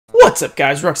What's up,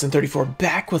 guys? Ruxin34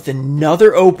 back with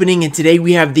another opening, and today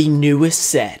we have the newest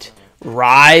set,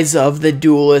 Rise of the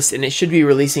Duelist, and it should be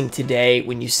releasing today.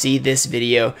 When you see this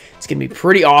video, it's going to be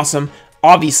pretty awesome.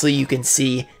 Obviously, you can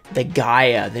see the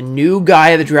Gaia, the new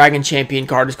Gaia, the Dragon Champion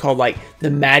card is called like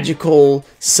the Magical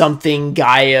something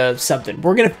Gaia something.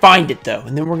 We're going to find it though,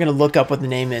 and then we're going to look up what the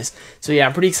name is. So yeah,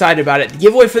 I'm pretty excited about it. The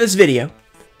giveaway for this video,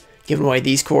 giving away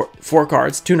these four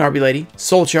cards: Toon Harpy Lady,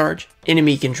 Soul Charge,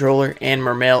 Enemy Controller, and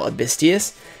Mermail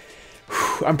Abystius.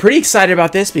 I'm pretty excited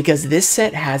about this because this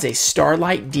set has a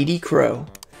Starlight DD Crow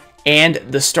and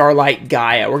the Starlight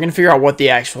Gaia. We're going to figure out what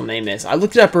the actual name is. I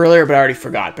looked it up earlier, but I already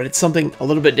forgot. But it's something a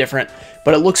little bit different,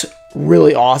 but it looks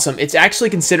really awesome. It's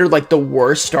actually considered like the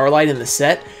worst Starlight in the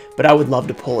set, but I would love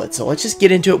to pull it. So let's just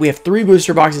get into it. We have 3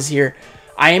 booster boxes here.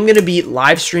 I am going to be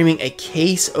live streaming a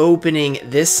case opening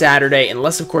this Saturday,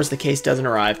 unless, of course, the case doesn't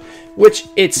arrive, which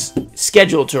it's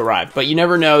scheduled to arrive. But you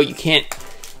never know. You can't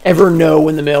ever know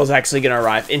when the mail is actually going to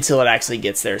arrive until it actually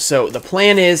gets there. So the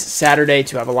plan is Saturday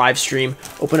to have a live stream,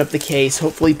 open up the case,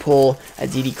 hopefully pull a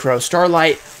DD Crow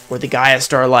Starlight or the Gaia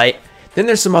Starlight. Then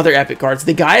there's some other epic cards.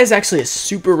 The Gaia is actually a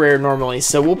super rare normally,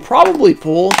 so we'll probably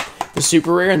pull the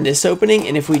super rare in this opening,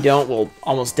 and if we don't, we'll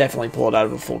almost definitely pull it out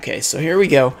of a full case. So here we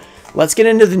go. Let's get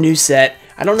into the new set.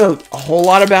 I don't know a whole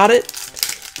lot about it,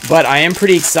 but I am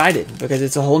pretty excited because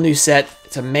it's a whole new set.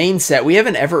 It's a main set. We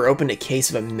haven't ever opened a case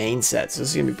of a main set, so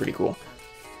this is going to be pretty cool.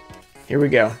 Here we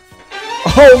go.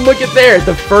 Oh, look at there.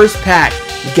 The first pack.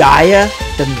 Gaia,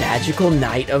 the Magical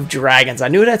Knight of Dragons. I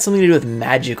knew it had something to do with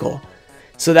magical.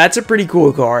 So that's a pretty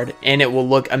cool card, and it will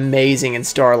look amazing in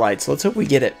Starlight. So let's hope we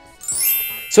get it.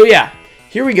 So yeah,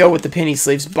 here we go with the penny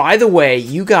sleeves. By the way,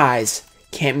 you guys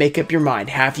can't make up your mind.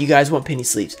 Half of you guys want penny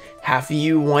sleeves. Half of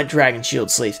you want Dragon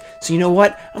Shield sleeves. So you know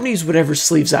what? I'm going to use whatever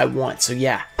sleeves I want. So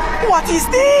yeah. What is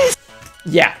this?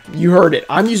 Yeah, you heard it.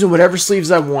 I'm using whatever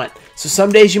sleeves I want. So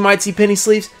some days you might see penny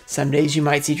sleeves. Some days you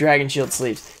might see Dragon Shield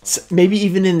sleeves. So maybe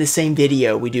even in the same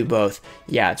video we do both.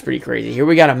 Yeah, it's pretty crazy. Here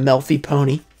we got a Melfi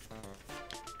Pony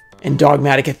and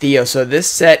Dogmatica Theo. So this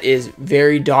set is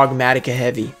very Dogmatica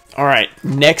heavy. Alright,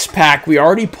 next pack. We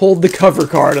already pulled the cover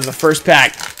card on the first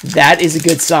pack. That is a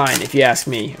good sign, if you ask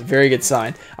me. A very good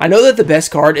sign. I know that the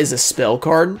best card is a spell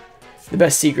card. The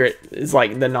best secret is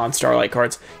like the non-Starlight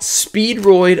cards.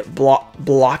 Speedroid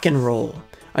Block and Roll.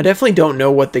 I definitely don't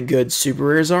know what the good super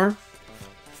rares are,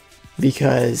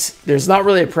 because there's not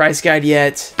really a price guide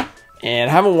yet. And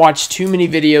I haven't watched too many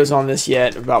videos on this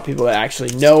yet about people that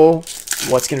actually know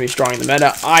what's going to be strong in the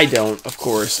meta. I don't, of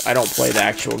course. I don't play the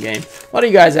actual game. A lot of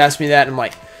you guys ask me that, and I'm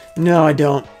like, no, I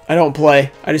don't. I don't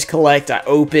play. I just collect. I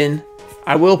open.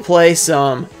 I will play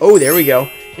some. Oh, there we go.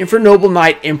 Infernoble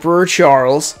Knight, Emperor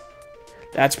Charles.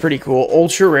 That's pretty cool.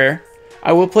 Ultra rare.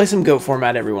 I will play some GOAT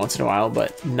format every once in a while,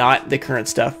 but not the current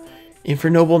stuff.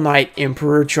 Infernoble Knight,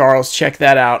 Emperor Charles. Check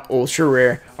that out. Ultra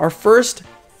rare. Our first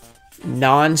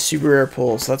non-super rare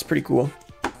pull, so that's pretty cool.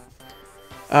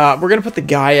 We're going to put the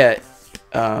Gaia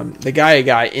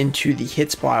guy into the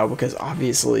hits pile because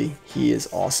obviously he is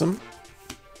awesome.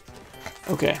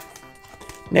 Okay.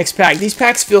 Next pack. These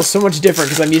packs feel so much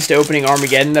different because I'm used to opening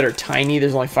Armageddon that are tiny.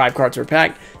 There's only 5 cards per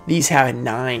pack. These have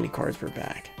 9 cards per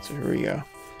pack. So here we go.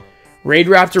 Raid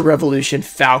Raptor Revolution,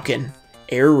 Falcon,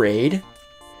 Air Raid,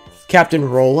 Captain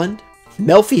Roland,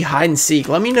 Melfi Hide and Seek.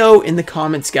 Let me know in the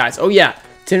comments, guys. Oh yeah,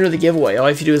 to enter the giveaway, all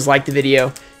you have to do is like the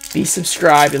video, be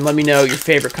subscribed, and let me know your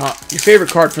favorite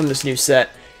card from this new set,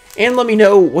 and let me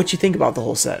know what you think about the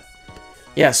whole set.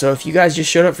 Yeah, so if you guys just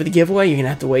showed up for the giveaway, you're gonna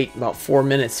have to wait about 4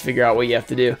 minutes to figure out what you have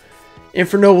to do.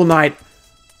 Infernoble Knight,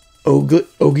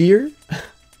 Ogier,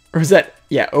 or is that,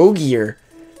 yeah, Ogier?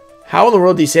 How in the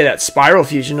world do you say that? Spiral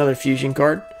Fusion, another fusion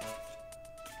card.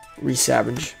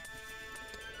 Resavage.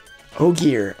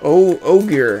 Ogier,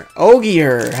 Ogier.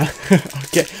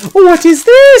 Okay, what is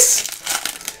this?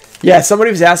 Yeah,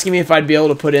 somebody was asking me if I'd be able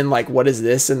to put in, like, what is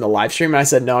this in the live stream, and I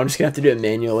said, no, I'm just going to have to do it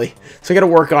manually. So I got to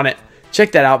work on it.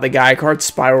 Check that out, the Gaia card,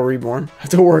 Spiral Reborn. I have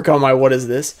to work on my what is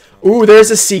this. Ooh,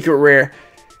 there's a secret rare.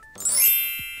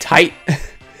 Titan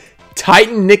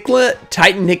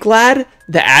Niclad,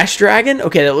 the Ash Dragon.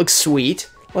 Okay, that looks sweet.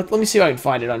 Let me see if I can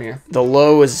find it on here. The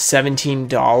low is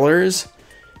 $17.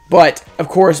 But, of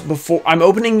course, I'm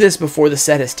opening this before the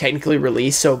set is technically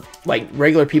released, so, like,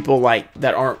 regular people, like,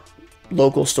 that aren't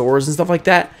local stores and stuff like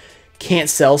that can't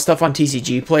sell stuff on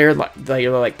TCG Player,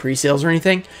 like pre-sales or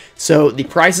anything. So the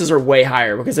prices are way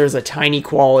higher because there's a tiny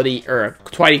quantity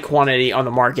on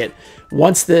the market.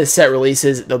 Once the set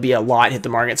releases, there'll be a lot hit the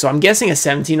market. So I'm guessing a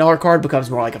 $17 card becomes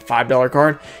more like a $5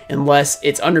 card unless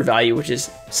it's undervalued, which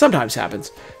is sometimes happens.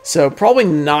 So probably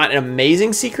not an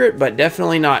amazing secret, but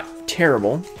definitely not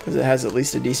terrible because it has at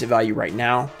least a decent value right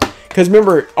now. Because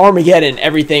remember, Armageddon,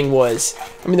 everything was,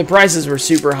 I mean, the prices were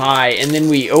super high, and then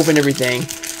we opened everything,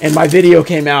 and my video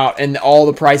came out, and all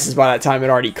the prices by that time had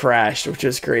already crashed, which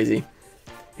is crazy.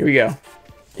 Here we go.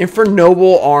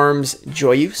 Infernoble Arms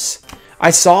Joyous. I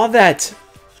saw that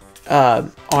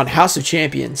on House of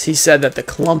Champions. He said that the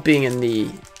clumping in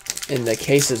the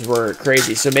cases were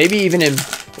crazy. So maybe even in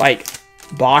like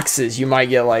boxes, you might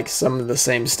get like some of the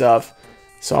same stuff.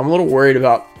 So I'm a little worried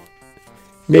about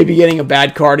maybe getting a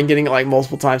bad card and getting it like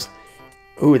multiple times.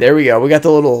 Ooh, there we go. We got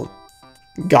the little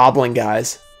goblin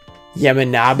guys.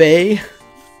 Yamanabe.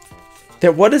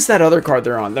 What is that other card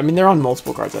they're on? I mean, they're on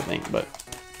multiple cards, I think, but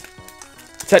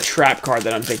it's that trap card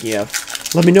that I'm thinking of.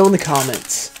 Let me know in the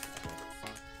comments.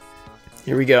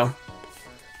 Here we go.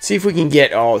 See if we can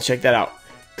get, oh, check that out.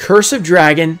 Curse of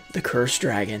Dragon, the Cursed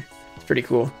Dragon. It's pretty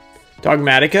cool.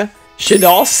 Dogmatica.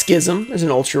 Shadal Schism. There's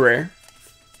an ultra rare.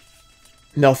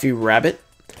 Melfi Rabbit.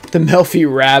 The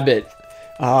Melfi Rabbit.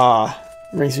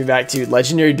 Brings me back to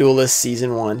Legendary Duelist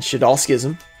Season 1. Shadal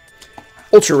Schism.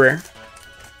 Ultra rare.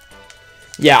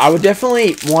 Yeah, I would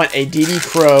definitely want a DD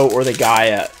Crow or the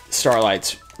Gaia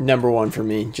Starlight's #1 for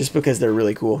me, just because they're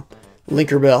really cool.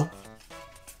 Linker Bell.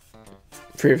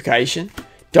 Purification.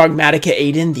 Dogmatica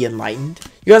Aiden, the Enlightened.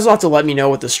 You guys will have to let me know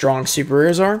what the strong super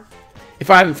rares are, if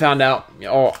I haven't found out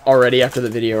already after the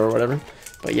video or whatever.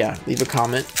 But yeah, leave a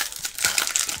comment.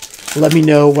 Let me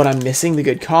know what I'm missing. The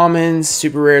good commons,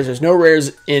 super rares. There's no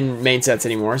rares in main sets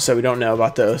anymore, so we don't know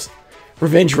about those.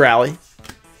 Revenge Rally.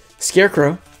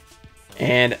 Scarecrow.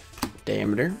 And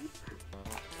Diameter.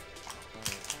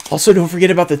 Also, don't forget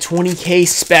about the 20K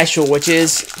special, which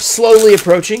is slowly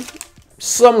approaching.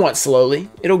 Somewhat slowly.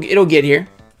 It'll get here.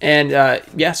 And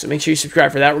yeah, so make sure you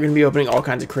subscribe for that. We're going to be opening all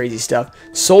kinds of crazy stuff.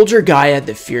 Soldier Gaia,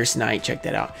 the Fierce Knight. Check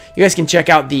that out. You guys can check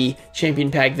out the Champion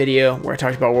Pack video where I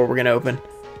talked about what we're going to open.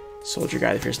 Soldier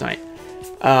Gaia, the Fierce Knight.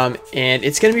 And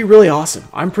it's going to be really awesome.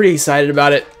 I'm pretty excited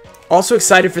about it. Also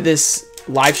excited for this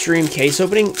live stream case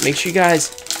opening. Make sure you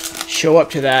guys show up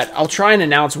to that. I'll try and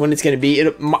announce when it's going to be.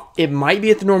 It might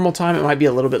be at the normal time. It might be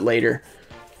a little bit later.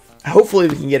 Hopefully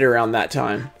we can get it around that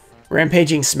time.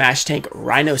 Rampaging Smash Tank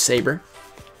Rhino Saber.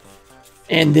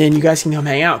 And then you guys can come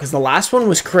hang out, because the last one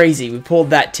was crazy. We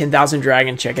pulled that 10,000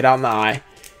 Dragon. Check it out in the eye.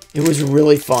 It was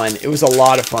really fun. It was a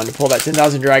lot of fun to pull that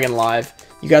 10,000 Dragon live.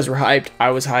 You guys were hyped. I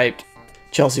was hyped.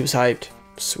 Chelsea was hyped.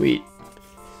 Sweet.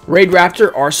 Raid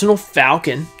Raptor Arsenal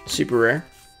Falcon. Super rare.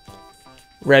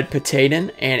 Red Potato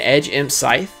and Edge Imp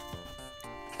Scythe.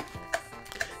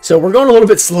 So we're going a little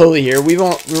bit slowly here.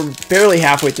 We're barely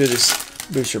halfway through this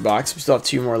booster box. We still have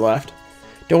 2 more left.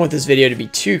 Don't want this video to be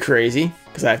too crazy,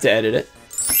 because I have to edit it.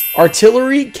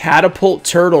 Artillery Catapult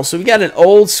Turtle. So we got an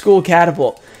old school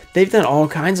catapult. They've done all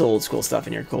kinds of old school stuff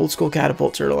in here. Old school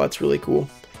Catapult Turtle. That's really cool.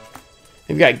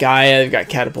 They've got Gaia. They've got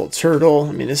Catapult Turtle.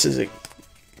 I mean, this is a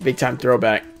big time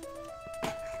throwback.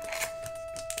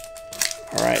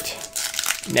 All right.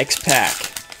 Next pack.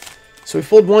 So we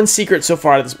pulled 1 secret so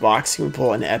far out of this box. We can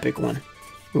pull an epic one.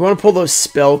 We want to pull those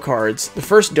spell cards. The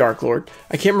first Dark Lord.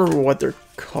 I can't remember what they're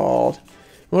called.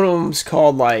 One of them's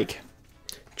called like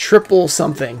triple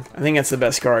something. I think that's the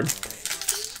best card.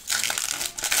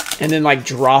 And then like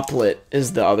Droplet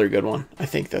is the other good one. I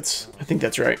think that's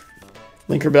right.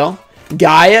 Linker Bell.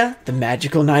 Gaia, the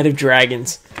Magical Knight of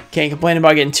Dragons. Can't complain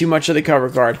about getting too much of the cover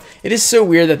card. It is so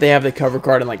weird that they have the cover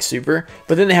card in like Super,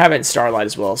 but then they have it in Starlight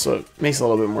as well, so it makes a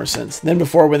little bit more sense. Then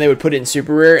before, when they would put it in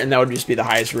Super Rare, and that would just be the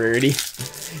highest rarity.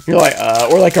 You're like,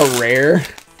 or like a rare.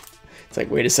 It's like,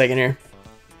 wait a second here.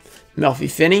 Melfi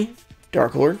Finney,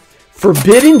 Dark Lord.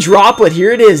 Forbidden Droplet,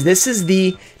 here it is. This is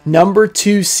the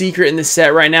 #2 secret in the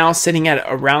set right now, sitting at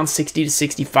around $60 to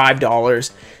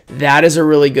 $65. That is a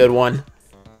really good one.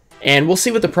 And we'll see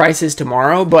what the price is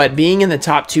tomorrow, but being in the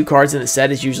top 2 cards in the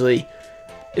set is usually,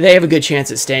 they have a good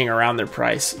chance at staying around their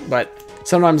price. But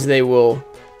sometimes they'll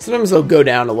go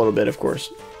down a little bit, of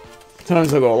course.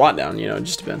 Sometimes they'll go a lot down, you know, it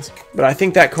just depends. But I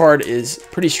think that card is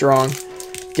pretty strong.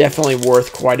 Definitely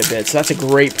worth quite a bit. So that's a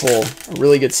great pull. A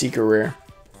really good secret rare.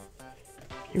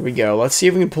 Here we go. Let's see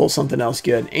if we can pull something else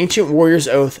good. Ancient Warrior's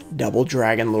Oath, Double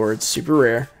Dragon Lord, super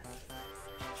rare.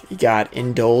 You got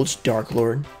Indulge Dark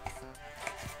Lord.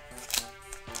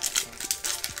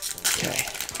 Okay.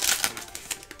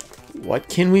 What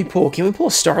can we pull? Can we pull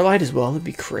a Starlight as well? That'd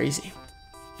be crazy.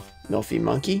 Melfi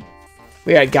Monkey.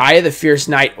 We got Gaia the Fierce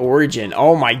Knight Origin.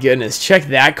 Oh my goodness. Check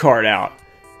that card out.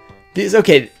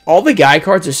 Okay, all the Gaia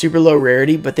cards are super low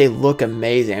rarity, but they look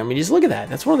amazing. I mean, just look at that.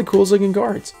 That's one of the coolest looking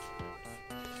cards.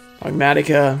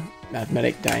 Dogmatica,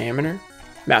 Mathematic Diameter,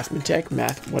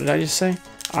 what did I just say?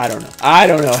 I don't know. I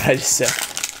don't know what I just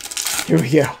said. Here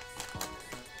we go.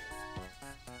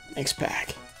 Next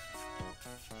pack.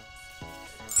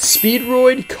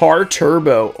 Speedroid Car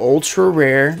Turbo, ultra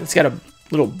rare. It's got a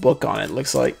little book on it,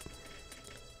 looks like.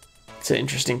 It's an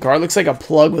interesting car. It looks like a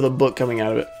plug with a book coming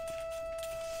out of it.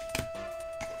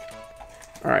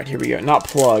 Alright, here we go. Not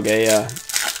plug,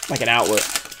 like an outlet.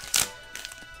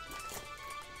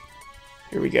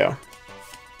 Here we go.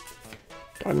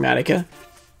 Dogmatica.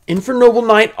 Infernoble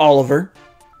Knight Oliver.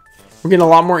 We're getting a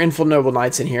lot more Infernoble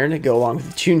Knights in here to go along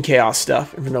with the Toon Chaos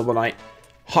stuff. Infernoble Knight.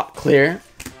 Hot Clear.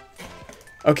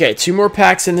 Okay, 2 more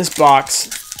packs in this box.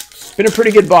 It's been a pretty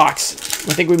good box.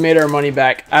 I think we made our money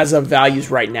back as of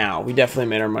values right now. We definitely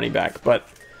made our money back, but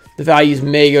the values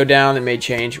may go down. They may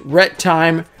change. Ret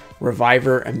Time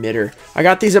Reviver Emitter. I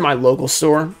got these at my local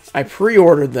store. I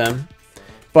pre-ordered them,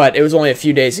 but it was only a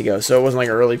few days ago, so it wasn't like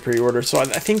an early pre-order. So I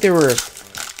think they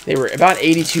were about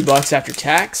 82 bucks after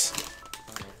tax,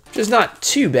 which is not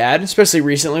too bad, especially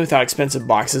recently with how expensive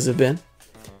boxes have been.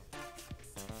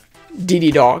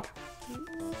 DD Dog,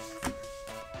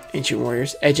 Ancient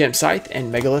Warriors, Edge Amp Scythe,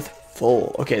 and Megalith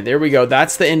Full. Okay, there we go.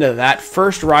 That's the end of that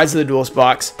first Rise of the Duelist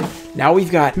box. Now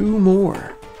we've got 2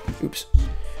 more. Oops.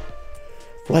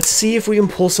 Let's see if we can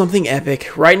pull something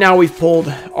epic. Right now we've pulled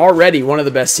already one of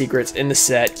the best secrets in the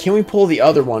set. Can we pull the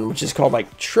other one, which is called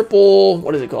like triple,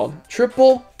 what is it called?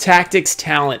 Triple Tactics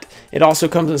Talent. It also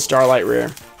comes in Starlight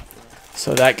Rare.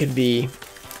 So that would be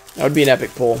an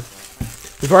epic pull.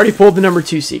 We've already pulled the number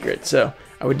 2 secret, so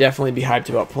I would definitely be hyped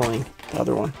about pulling the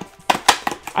other one.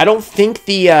 I don't think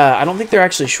they're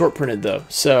actually short printed though,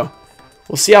 so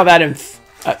we'll see how that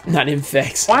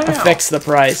affects the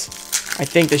price. I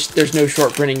think there's no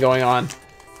short printing going on.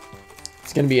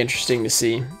 It's going to be interesting to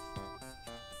see.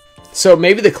 So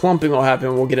maybe the clumping will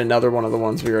happen. We'll get another one of the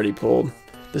ones we already pulled.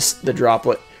 The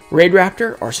droplet. Raid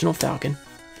Raptor, Arsenal Falcon,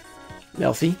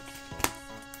 Melfi.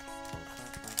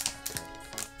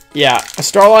 Yeah, a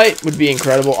Starlight would be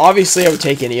incredible. Obviously, I would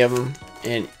take any of them,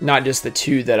 and not just the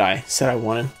 2 that I said I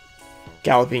wanted.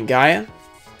 Galloping Gaia.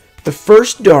 The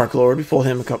first Dark Lord, we pulled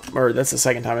him a couple, or that's the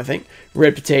second time I think.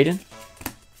 Red Potato.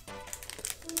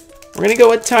 We're going to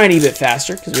go a tiny bit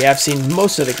faster, because we have seen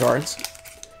most of the cards.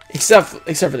 Except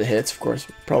for the hits, of course.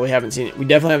 Probably haven't seen it. We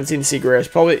definitely haven't seen the Secret Rares.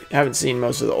 Probably haven't seen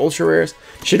most of the Ultra Rares.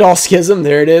 Shaddoll Schism,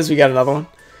 there it is. We got another one.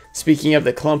 Speaking of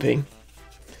the clumping,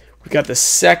 we got the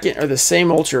second, or the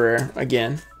same Ultra Rare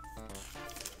again.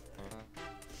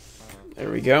 There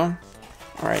we go.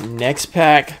 Alright, next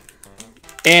pack.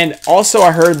 And also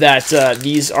I heard that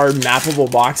these are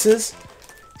mappable boxes.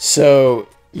 So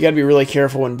you got to be really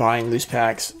careful when buying loose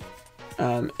packs.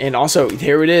 And also,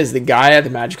 here it is, the Gaia, the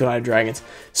Magical Knight of Dragons.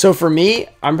 So for me,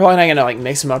 I'm probably not going to like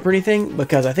mix them up or anything,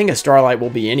 because I think a Starlight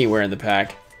will be anywhere in the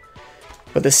pack.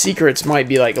 But the secrets might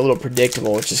be like a little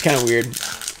predictable, which is kind of weird.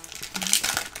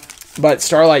 But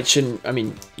Starlight shouldn't, I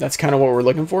mean, that's kind of what we're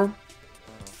looking for.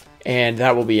 And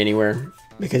that will be anywhere,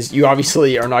 because you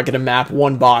obviously are not going to map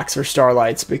one box for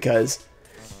Starlights, because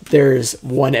there's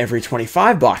one every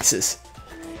 25 boxes.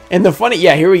 And the funny,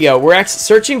 yeah, here we go. We're actually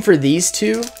searching for these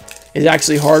 2 is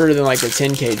actually harder than like the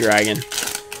 10K Dragon.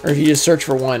 Or if you just search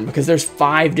for one, because there's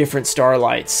 5 different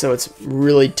Starlights, so it's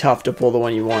really tough to pull the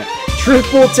one you want.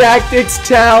 Triple Tactics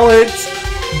Talent!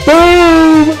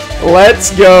 Boom!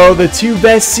 Let's go! The 2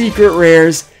 best secret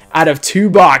rares out of 2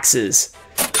 boxes.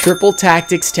 Triple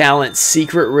Tactics Talent,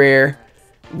 Secret Rare.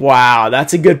 Wow,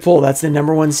 that's a good pull. That's the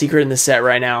number 1 secret in the set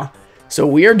right now. So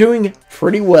we are doing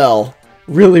pretty well.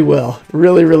 Really well.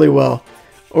 Really, really well.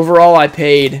 Overall, I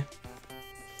paid,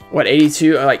 what,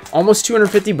 82? Like, almost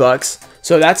 250 bucks.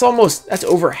 So that's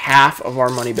over half of our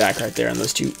money back right there on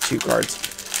those two cards.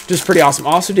 Which is pretty awesome.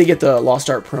 Also did get the Lost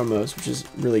Art promos, which is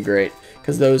really great,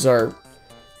 because those are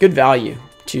good value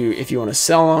to if you want to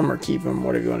sell them or keep them,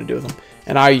 whatever you want to do with them.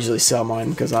 And I usually sell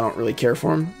mine because I don't really care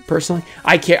for them personally.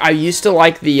 I used to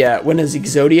like the when the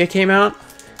Exodia came out.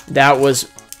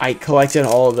 I collected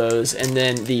all of those, and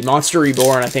then the Monster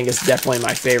Reborn I think is definitely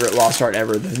my favorite Lost Art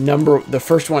ever. The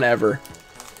first one ever.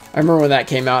 I remember when that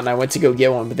came out and I went to go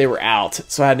get one, but they were out,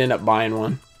 so I had to end up buying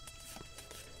one.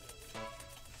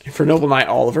 For Noble Knight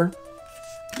Oliver.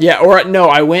 Yeah, or no,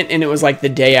 I went and it was like the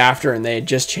day after and they had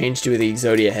just changed to the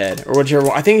Exodia head. Or whichever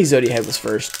one. I think Exodia head was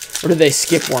first. Or did they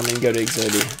skip one and go to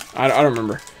Exodia? I don't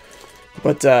remember.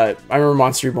 But I remember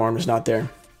Monster Reborn was not there.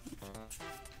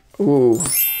 Ooh.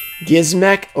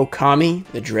 Gizmek Okami,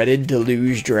 the Dreaded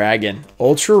Deluge Dragon.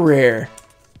 Ultra rare.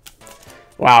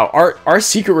 Wow, our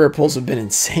secret rare pulls have been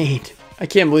insane. I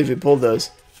can't believe we pulled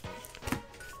those.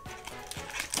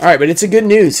 Alright, but it's a good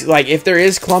news. Like, if there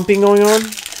is clumping going on,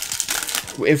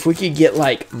 if we could get,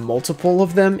 like, multiple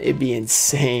of them, it'd be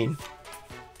insane.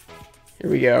 Here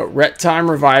we go. Ret Time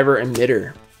Reviver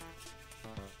Emitter.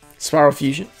 Spiral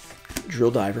Fusion.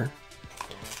 Drill Diver.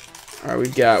 All right,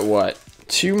 we've got what?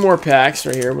 2 more packs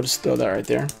right here. We'll just throw that right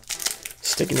there.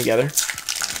 Sticking together.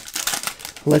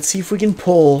 Let's see if we can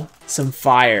pull some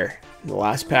fire in the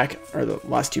last pack, or the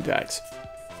last 2 packs.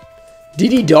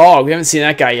 DD Dog. We haven't seen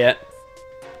that guy yet.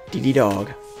 DD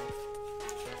Dog.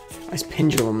 Nice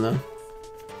pendulum, though.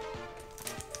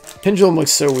 Pendulum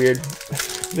looks so weird.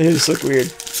 They just look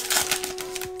weird.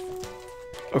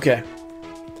 Okay.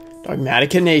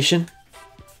 Dogmatica Nation.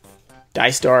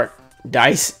 Diced Art.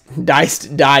 Diced Dice.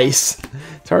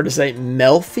 It's hard to say.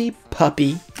 Melfi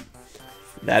Puppy.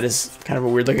 That is kind of a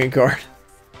weird looking card.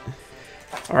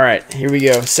 Alright, here we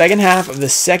go. Second half of the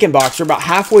second box. We're about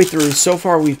halfway through. So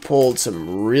far, we've pulled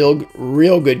some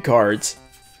real good cards.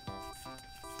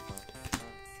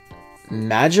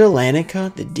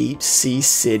 Magellanica, the Deep Sea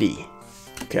City.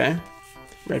 Okay.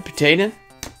 Red Potato.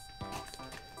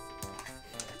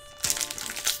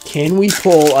 Can we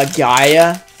pull a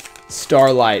Gaia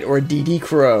Starlight or a DD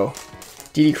Crow?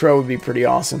 DD Crow would be pretty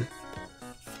awesome.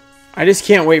 I just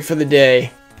can't wait for the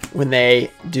day when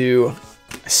they do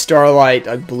Starlight,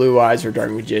 like Blue Eyes or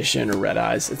Dark Magician or Red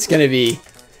Eyes. It's gonna be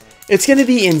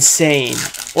insane.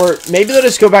 Or maybe they'll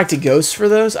just go back to Ghosts for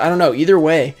those. I don't know. Either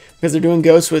way, because they're doing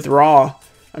Ghosts with Raw.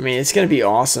 I mean, it's gonna be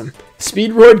awesome.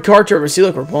 Speed Road Card Turbo. See,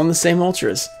 look, we're pulling the same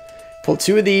ultras. Pulled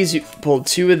 2 of these. You pulled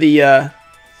 2 of the.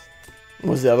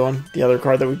 What was the other one? The other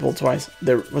card that we pulled twice.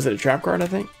 Was it a trap card? I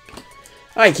think.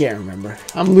 I can't remember.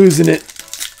 I'm losing it.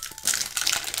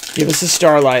 Give us a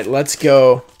Starlight. Let's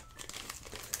go.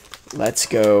 Let's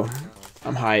go.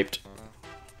 I'm hyped.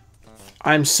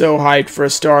 I'm so hyped for a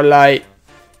Starlight.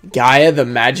 Gaia the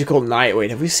Magical Knight. Wait,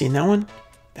 have we seen that one?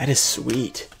 That is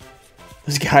sweet.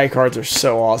 Those Gaia cards are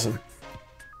so awesome.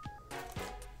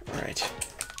 Alright.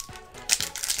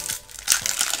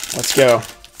 Let's go.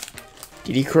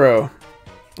 DD Crow.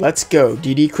 Let's go,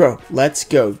 DD Crow. Let's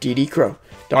go, DD Crow.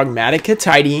 Dogmatica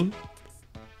Tidying.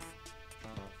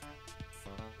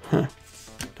 Huh.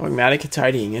 Dogmatica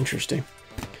Tidying. Interesting.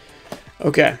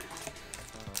 Okay.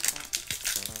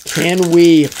 Can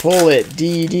we pull it?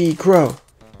 DD Crow.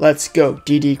 Let's go,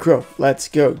 DD Crow. Let's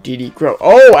go, DD Crow.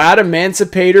 Oh,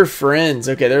 Adamantipator Friends.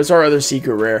 Okay, there's our other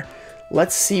secret rare.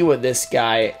 Let's see what this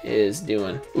guy is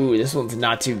doing. Ooh, this one's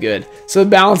not too good. So it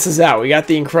balances out. We got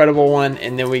the incredible one,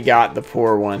 and then we got the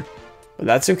poor one. But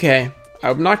that's okay.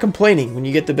 I'm not complaining. When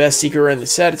you get the best secret rare in the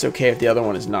set, it's okay if the other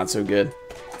one is not so good.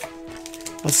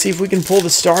 Let's see if we can pull the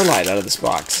Starlight out of this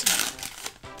box.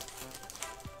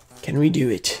 Can we do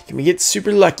it? Can we get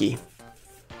super lucky?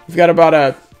 We've got about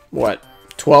a, what,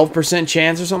 12%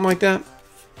 chance or something like that?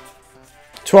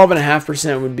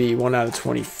 12.5% would be 1 out of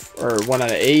 20, or 1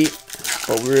 out of 8.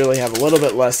 But we really have a little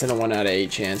bit less than a 1 out of 8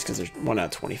 chance because there's 1 out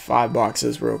of 25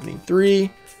 boxes. We're opening 3.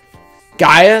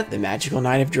 Gaia, the Magical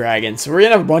Knight of Dragons. So we're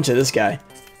going to have a bunch of this guy.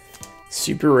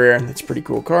 Super rare. That's a pretty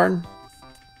cool card.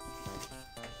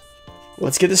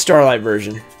 Let's get the Starlight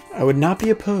version. I would not be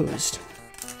opposed.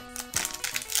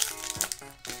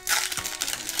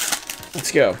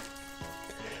 Let's go.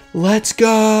 Let's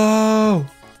go!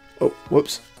 Oh,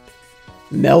 whoops.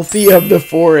 Melfi of the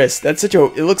Forest. That's such a...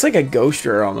 It looks like a ghost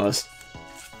rare almost.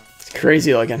 It's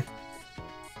crazy looking.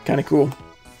 Kind of cool.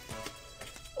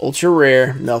 Ultra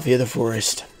rare. Melfi of the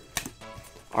Forest.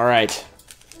 Alright.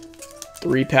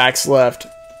 3 packs left.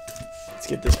 Let's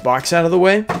get this box out of the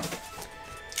way.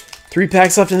 3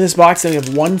 packs left in this box. Then we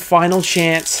have 1 final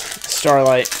chance.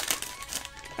 Starlight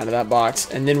out of that box.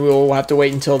 And then we'll have to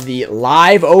wait until the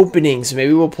live opening. So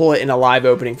maybe we'll pull it in a live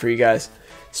opening for you guys.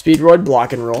 Speedroid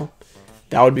Block and Roll.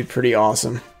 That would be pretty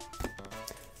awesome.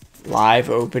 Live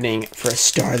opening for a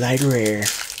Starlight Rare.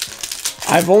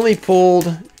 I've only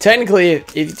pulled... Technically,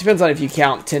 it depends on if you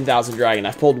count 10,000 Dragon.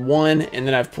 I've pulled 1, and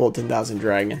then I've pulled 10,000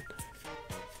 Dragon.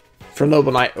 For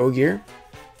Noble Knight Ogier.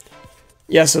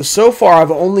 Yeah, so far I've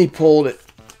only pulled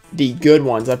the good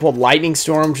ones. I pulled Lightning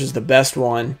Storm, which is the best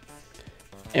one.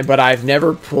 But I've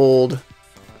never pulled...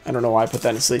 I don't know why I put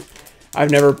that in sleep.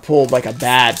 I've never pulled like a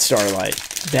bad Starlight.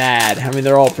 Bad. I mean,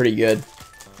 they're all pretty good.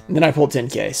 And then I pulled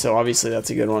 10K, so obviously that's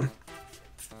a good one.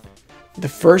 The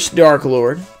first Dark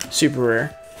Lord. Super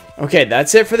rare. Okay,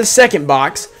 that's it for the second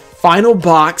box. Final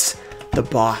box. The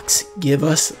box. Give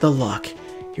us the luck.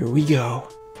 Here we go.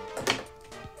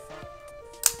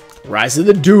 Rise of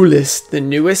the Duelist. The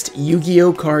newest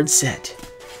Yu-Gi-Oh card set.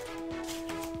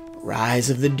 Rise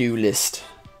of the Duelist.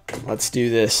 Let's do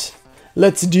this.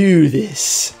 Let's do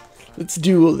this. Let's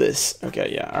duel this.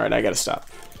 Okay, yeah. Alright, I gotta stop.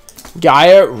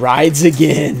 Gaia rides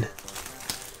again.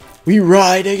 We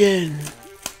ride again.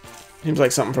 Seems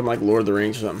like something from like Lord of the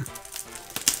Rings or something.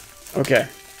 Okay.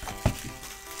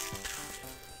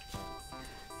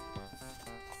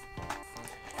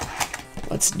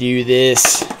 Let's do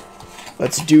this.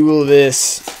 Let's duel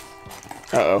this.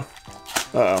 Uh-oh.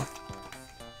 Uh-oh.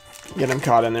 Get him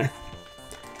caught in there.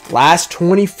 Last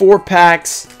 24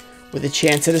 packs with a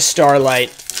chance at a Starlight.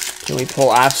 Can we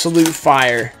pull Absolute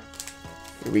Fire?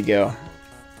 Here we go.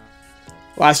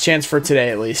 Last chance for today,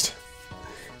 at least.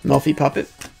 Melfi Puppet.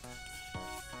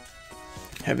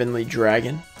 Heavenly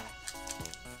Dragon.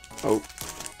 Oh.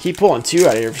 Keep pulling 2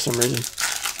 out of here for some reason.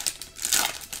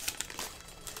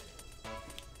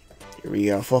 Here we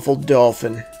go. Fluffled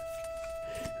Dolphin.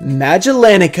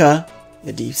 Magellanica.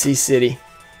 The Deep Sea City.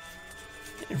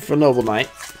 And for Noble Knight.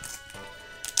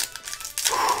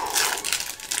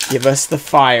 Give us the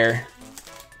fire.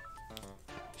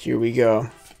 Here we go.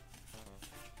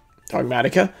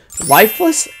 Dogmatica.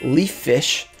 Lifeless Leaf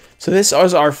Fish. So this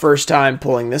was our first time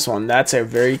pulling this one. That's a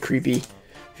very creepy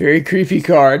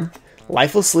card.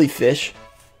 Lifeless Leaf Fish.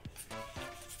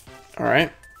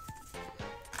 Alright.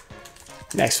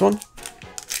 Next one.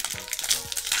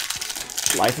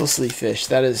 Lifeless Leaf Fish.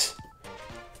 It's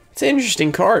an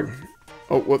interesting card.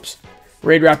 Oh, whoops.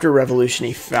 Raid Raptor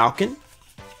Revolutionary Falcon.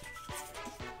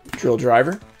 Drill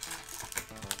Driver.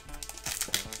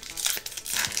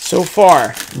 So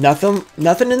far, nothing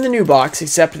in the new box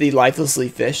except the Lifeless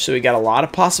Leaf Fish. So we got a lot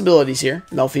of possibilities here.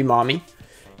 Melfi Mommy.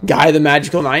 Guy the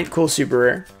Magical Knight. Cool super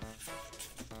rare.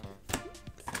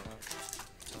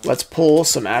 Let's pull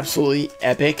some absolutely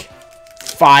epic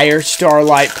fire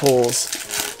Starlight pulls.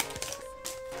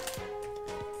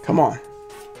 Come on.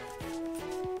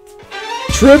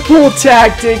 Triple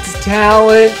Tactics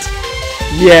Talent.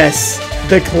 Yes,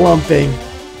 the clumping.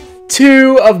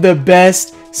 2 of the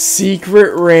best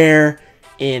secret rare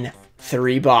in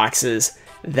 3 boxes.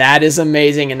 That is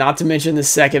amazing. And not to mention the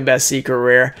second best secret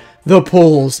rare. The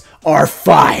pulls are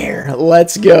fire.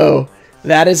 Let's go.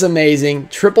 That is amazing.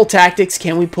 Triple Tactics.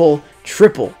 Can we pull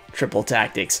triple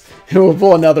Tactics? We'll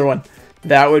pull another one.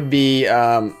 That would be,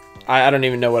 I don't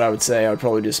even know what I would say. I would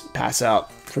probably just pass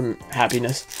out from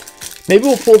happiness. Maybe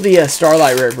we'll pull the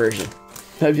Starlight Rare version.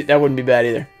 That wouldn't be bad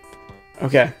either.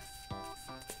 Okay.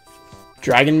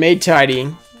 Dragon Maid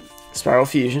Tidying. Spiral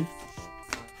Fusion.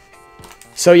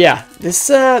 So yeah, this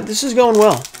is going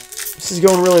well. This is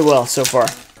going really well so far.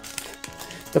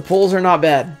 The pulls are not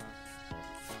bad.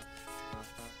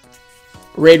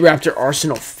 Raid Raptor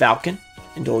Arsenal Falcon.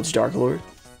 Indulge Dark Lord.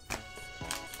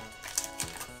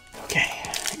 Okay.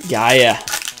 Gaia.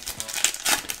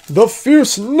 The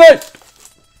Fierce Knight.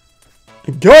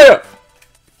 Gaia.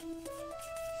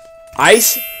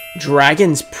 Ice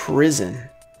Dragon's Prison.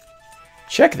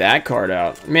 Check that card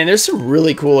out. Man, there's some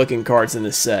really cool looking cards in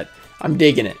this set. I'm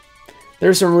digging it.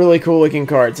 There's some really cool looking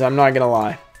cards. I'm not going to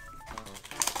lie.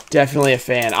 Definitely a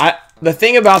fan. The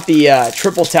thing about the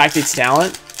Triple Tactics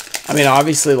Talent, I mean, I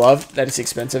obviously love that it's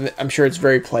expensive. I'm sure it's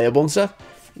very playable and stuff.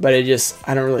 But I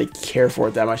don't really care for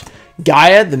it that much.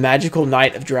 Gaia, the Magical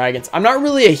Knight of Dragons. I'm not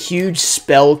really a huge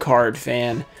spell card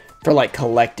fan for like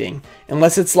collecting.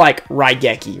 Unless it's like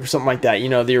Raigeki or something like that. You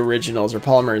know, the originals or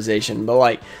polymerization. But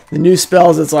like the new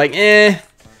spells, it's like,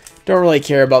 don't really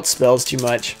care about spells too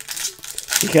much.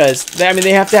 Because, they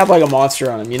have to have like a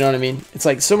monster on them. You know what I mean? It's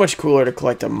like so much cooler to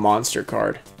collect a monster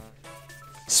card.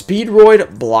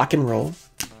 Speedroid Block and Roll.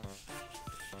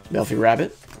 Melfi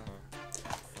Rabbit.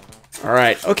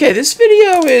 Alright, okay, this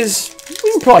video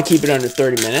we can probably keep it under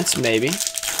 30 minutes, maybe.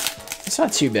 It's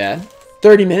not too bad.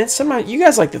 30 minutes, you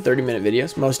guys like the 30-minute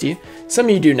videos, most of you. Some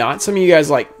of you do not. Some of you guys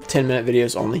like 10-minute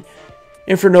videos only.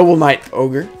 And for Noble Knight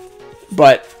Ogre.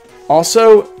 But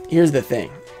also, here's the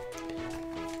thing.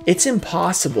 It's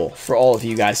impossible for all of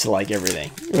you guys to like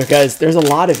everything. Because there's a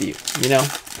lot of you, you know?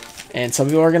 And some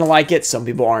people are going to like it, some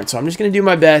people aren't. So I'm just going to do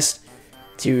my best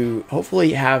to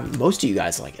hopefully have most of you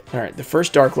guys like it. Alright, the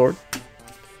first Dark Lord.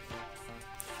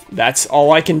 That's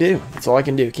all I can do. That's all I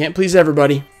can do. Can't please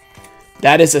everybody.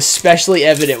 That is especially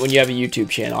evident when you have a YouTube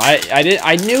channel.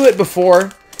 I knew it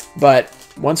before, but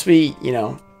once we,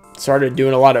 started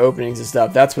doing a lot of openings and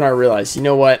stuff, that's when I realized, you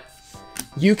know what?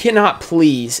 You cannot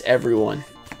please everyone.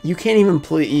 You can't even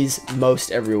please most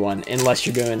everyone unless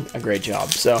you're doing a great job.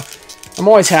 So I'm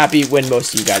always happy when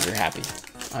most of you guys are happy.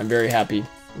 I'm very happy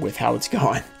with how it's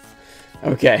going.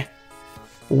 Okay.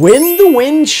 Win the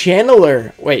Wind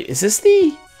Channeler. Wait, is this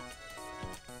the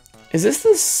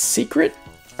secret?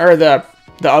 Or the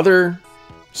other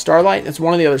Starlight? That's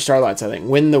one of the other Starlights, I think.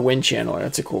 Win the Wind Channeler.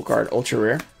 That's a cool card. Ultra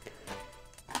rare.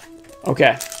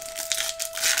 Okay.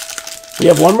 We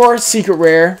have one more secret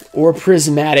rare or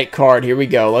prismatic card. Here we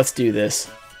go. Let's do this.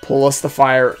 Pull us the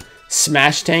fire.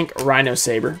 Smash Tank Rhino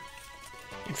Saber.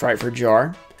 And Fright for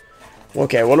Jar.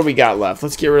 Okay, what do we got left?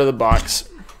 Let's get rid of the box.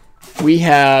 We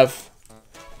have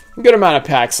a good amount of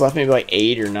packs left. Maybe like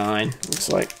 8 or 9.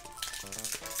 Looks like.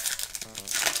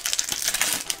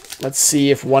 Let's see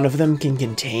if one of them can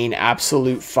contain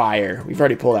Absolute Fire. We've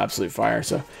already pulled Absolute Fire.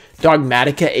 So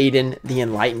Dogmatica, Aiden, the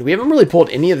Enlightened. We haven't really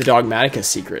pulled any of the Dogmatica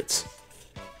secrets.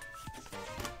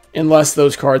 Unless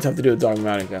those cards have to do with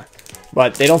Dogmatica.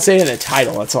 But they don't say it in the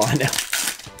title, that's all I know.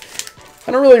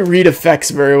 I don't really read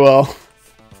effects very well.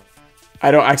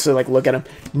 I don't actually like look at them.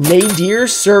 Nadir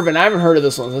Servant. I haven't heard of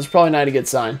this one. So that's probably not a good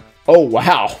sign. Oh,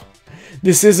 wow.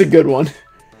 This is a good one.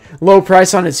 Low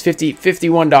price on it's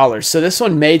 $51. So this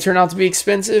one may turn out to be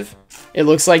expensive. It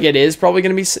looks like it is probably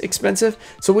going to be expensive.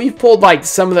 So we've pulled like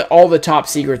all the top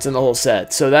secrets in the whole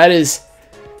set. So that's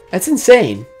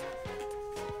insane.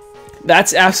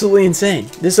 That's absolutely insane.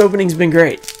 This opening's been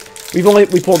great. We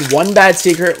pulled one bad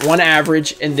secret, one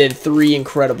average, and then 3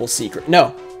 incredible secrets.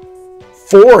 No,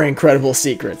 4 incredible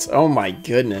secrets. Oh my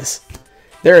goodness.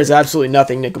 There is absolutely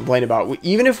nothing to complain about.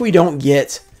 Even if we don't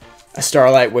get a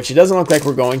Starlight, which it doesn't look like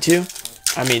we're going to,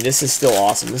 I mean, this is still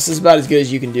awesome. This is about as good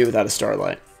as you can do without a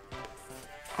Starlight.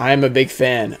 I am a big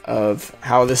fan of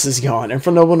how this has gone. And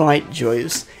for Noble Knight,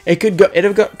 joyous. It could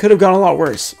have gone a lot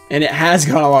worse, and it has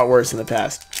gone a lot worse in the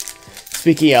past.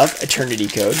 Speaking of Eternity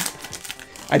Code,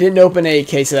 I didn't open a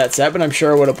case of that set, but I'm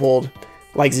sure I would have pulled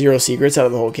like 0 secrets out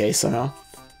of the whole case somehow.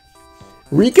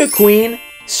 Rika Queen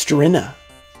Strina.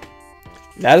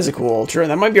 That is a cool ultra.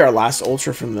 That might be our last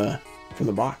ultra from the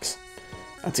box.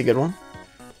 That's a good one.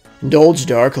 Indulge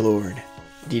Dark Lord.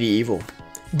 DD Evil.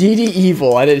 DD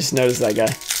Evil. I just noticed that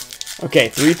guy. Okay,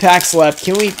 3 packs left.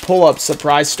 Can we pull up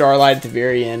Surprise Starlight at the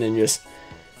very end and just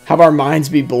have our minds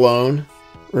be blown?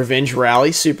 Revenge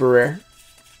Rally. Super rare.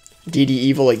 DD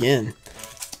Evil again.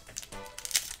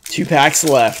 2 packs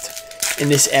left in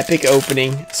this epic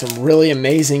opening. Some really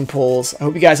amazing pulls. I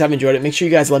hope you guys have enjoyed it. Make sure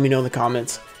you guys let me know in the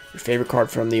comments your favorite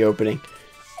card from the opening.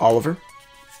 Oliver.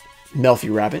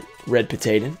 Melfi Rabbit, Red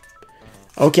Potato.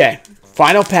 Okay,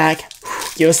 final pack.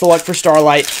 Give us the luck for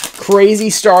Starlight. Crazy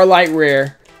Starlight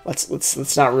rare.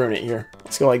 Let's not ruin it here.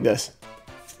 Let's go like this.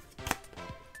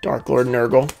 Dark Lord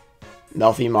Nurgle,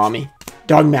 Melfi Mommy,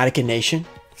 Dogmatica Nation,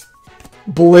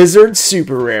 Blizzard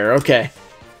super rare. Okay,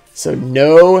 so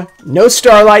no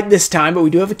Starlight this time, but we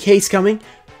do have a case coming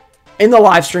in the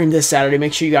live stream this Saturday.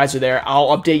 Make sure you guys are there.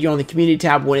 I'll update you on the community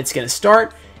tab when it's going to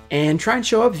start. And try and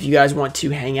show up if you guys want to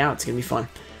hang out. It's going to be fun.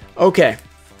 Okay.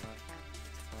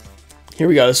 Here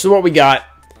we go. This is what we got.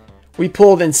 We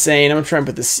pulled Insane. I'm going to try and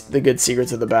put the good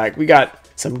secrets at the back. We got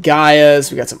some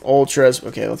Gaias. We got some Ultras.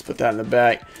 Okay, let's put that in the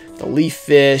back. The Leaf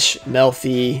Fish.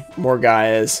 Melfi. More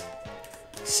Gaias.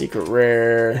 Secret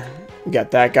Rare. We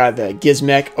got that guy. The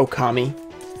Gizmek Okami.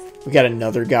 We got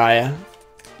another Gaia.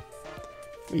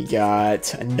 We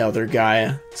got another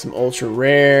Gaia. Some Ultra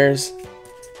Rares.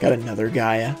 Got another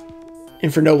Gaia.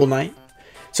 And for Noble Knight.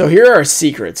 So here are our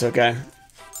secrets, okay?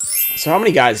 So how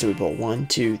many guys do we pull? 1,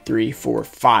 2, 3, 4,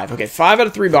 5. Okay, 5 out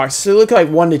of 3 boxes. So they look like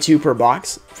 1 to 2 per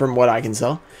box from what I can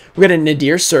tell. We got a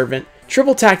Nadir Servant.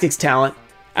 Triple Tactics Talent.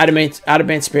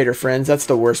 Adamantipator Friends. That's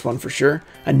the worst one for sure.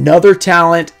 Another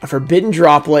Talent. A Forbidden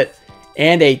Droplet.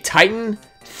 And a Titan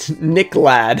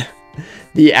Nicklad.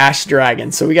 The Ash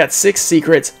Dragon. So we got 6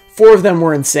 secrets. 4 of them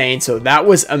were insane, so that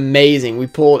was amazing. We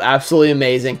pulled absolutely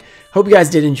amazing. Hope you guys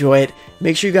did enjoy it.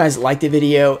 Make sure you guys like the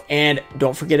video, and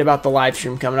don't forget about the live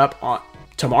stream coming up on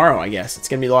tomorrow, I guess. It's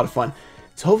going to be a lot of fun.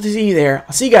 So hope to see you there.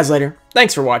 I'll see you guys later.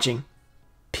 Thanks for watching.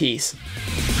 Peace.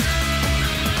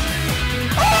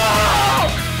 Oh!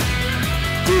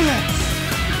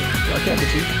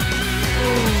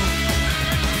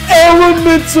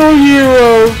 Elemental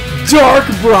Hero, Dark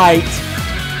Bright.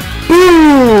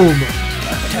 Boom!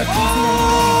 Oh!